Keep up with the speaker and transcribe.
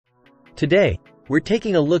Today, we're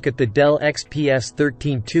taking a look at the Dell XPS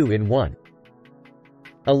 13 2-in-1.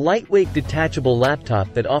 A lightweight detachable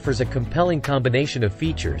laptop that offers a compelling combination of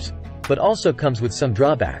features, but also comes with some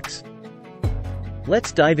drawbacks.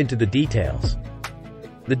 Let's dive into the details.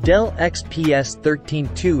 The Dell XPS 13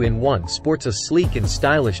 2-in-1 sports a sleek and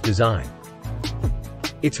stylish design.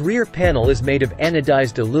 Its rear panel is made of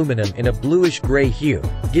anodized aluminum in a bluish-gray hue,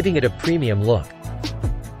 giving it a premium look.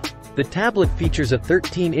 The tablet features a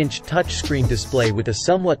 13-inch touchscreen display with a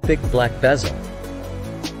somewhat thick black bezel,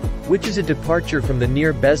 which is a departure from the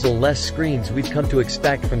near bezel-less screens we've come to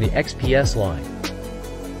expect from the XPS line.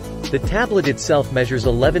 The tablet itself measures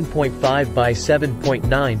 11.5 by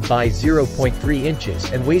 7.9 by 0.3 inches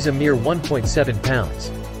and weighs a mere 1.7 pounds.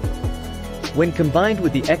 When combined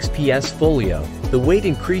with the XPS Folio, the weight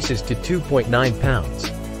increases to 2.9 pounds.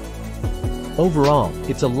 Overall,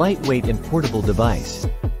 it's a lightweight and portable device.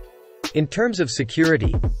 In terms of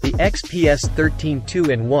security, the XPS 13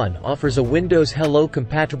 2-in-1 offers a Windows Hello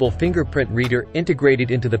compatible fingerprint reader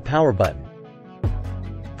integrated into the power button,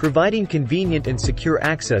 providing convenient and secure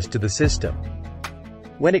access to the system.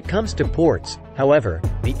 When it comes to ports, however,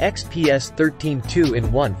 the XPS 13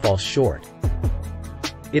 2-in-1 falls short.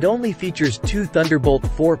 It only features two Thunderbolt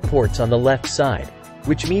 4 ports on the left side,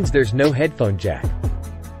 which means there's no headphone jack.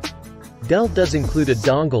 Dell does include a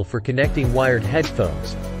dongle for connecting wired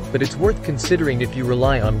headphones, but it's worth considering if you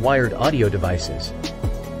rely on wired audio devices.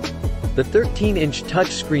 The 13-inch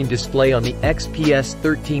touchscreen display on the XPS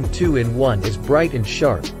 13 2-in-1 is bright and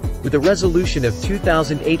sharp, with a resolution of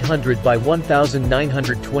 2800 by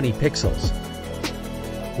 1920 pixels.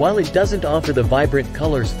 While it doesn't offer the vibrant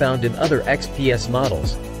colors found in other XPS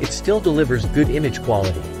models, it still delivers good image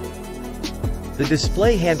quality. The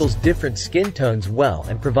display handles different skin tones well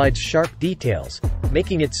and provides sharp details,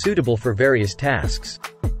 making it suitable for various tasks.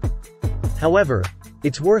 However,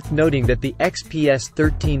 it's worth noting that the XPS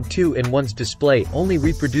 13 2-in-1's display only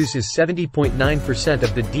reproduces 70.9%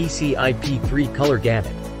 of the DCI-P3 color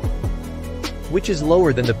gamut, which is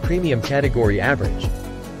lower than the premium category average.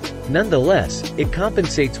 Nonetheless, it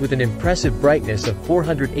compensates with an impressive brightness of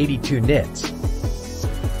 482 nits,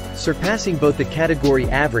 surpassing both the category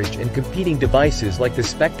average and competing devices like the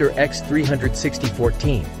Spectre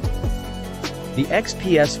X36014. The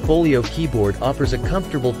XPS Folio keyboard offers a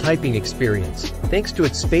comfortable typing experience, thanks to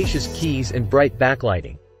its spacious keys and bright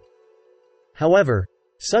backlighting. However,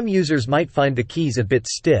 some users might find the keys a bit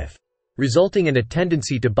stiff, resulting in a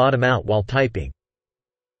tendency to bottom out while typing.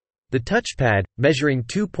 The touchpad, measuring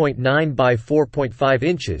 2.9 by 4.5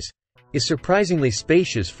 inches, is surprisingly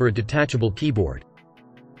spacious for a detachable keyboard.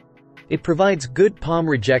 It provides good palm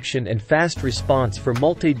rejection and fast response for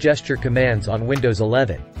multi-gesture commands on Windows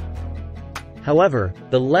 11. However,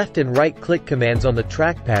 the left and right click commands on the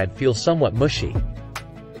trackpad feel somewhat mushy.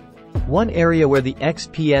 One area where the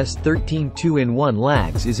XPS 13 2-in-1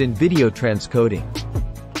 lags is in video transcoding.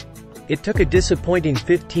 It took a disappointing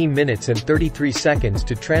 15 minutes and 33 seconds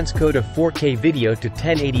to transcode a 4K video to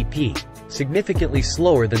 1080p, significantly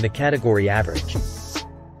slower than the category average.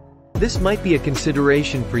 This might be a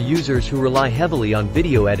consideration for users who rely heavily on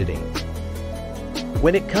video editing.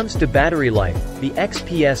 When it comes to battery life, the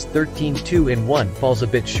XPS 13 2-in-1 falls a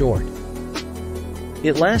bit short.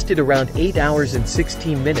 It lasted around 8 hours and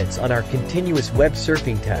 16 minutes on our continuous web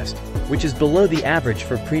surfing test, which is below the average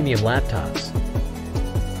for premium laptops.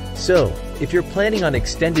 So, if you're planning on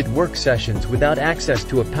extended work sessions without access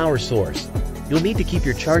to a power source, you'll need to keep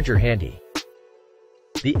your charger handy.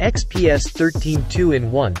 The XPS 13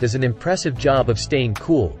 2-in-1 does an impressive job of staying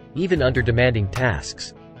cool, even under demanding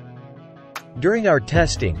tasks. During our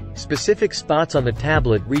testing, specific spots on the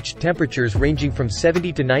tablet reached temperatures ranging from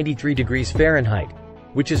 70 to 93 degrees Fahrenheit,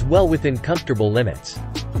 which is well within comfortable limits.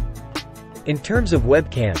 In terms of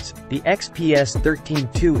webcams, the XPS 13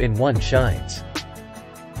 2-in-1 shines.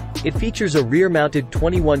 It features a rear-mounted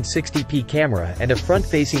 2160p camera and a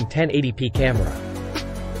front-facing 1080p camera.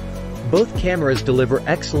 Both cameras deliver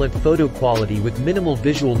excellent photo quality with minimal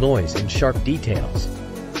visual noise and sharp details.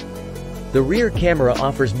 The rear camera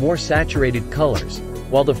offers more saturated colors,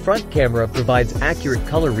 while the front camera provides accurate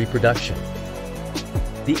color reproduction.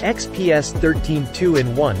 The XPS 13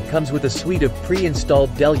 2-in-1 comes with a suite of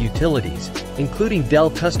pre-installed Dell utilities, including Dell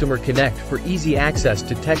Customer Connect for easy access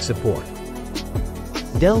to tech support,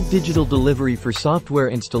 Dell Digital Delivery for software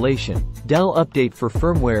installation, Dell Update for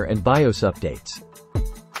firmware and BIOS updates,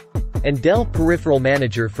 and Dell Peripheral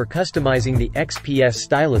Manager for customizing the XPS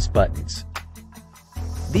stylus buttons.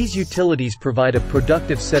 These utilities provide a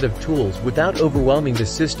productive set of tools without overwhelming the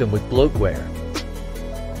system with bloatware.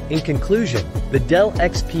 In conclusion, the Dell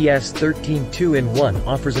XPS 13 2-in-1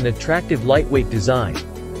 offers an attractive lightweight design,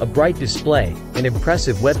 a bright display, and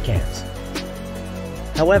impressive webcams.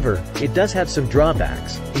 However, it does have some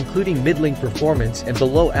drawbacks, including middling performance and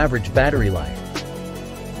below-average battery life.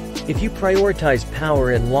 If you prioritize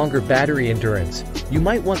power and longer battery endurance, you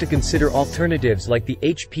might want to consider alternatives like the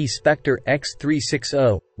HP Spectre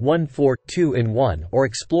X360, 1/4 2-in-1, or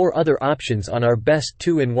explore other options on our best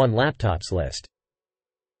 2-in-1 laptops list.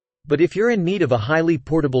 But if you're in need of a highly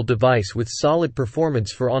portable device with solid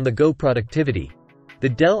performance for on-the-go productivity, the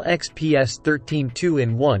Dell XPS 13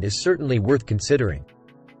 2-in-1 is certainly worth considering.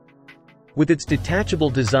 With its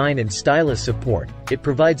detachable design and stylus support, it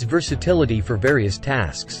provides versatility for various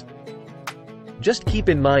tasks. Just keep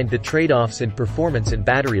in mind the trade-offs in performance and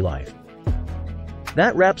battery life.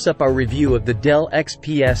 That wraps up our review of the Dell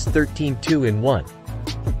XPS 13 2-in-1.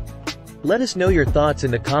 Let us know your thoughts in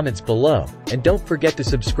the comments below, and don't forget to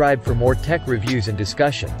subscribe for more tech reviews and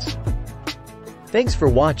discussions. Thanks for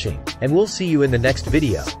watching, and we'll see you in the next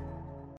video.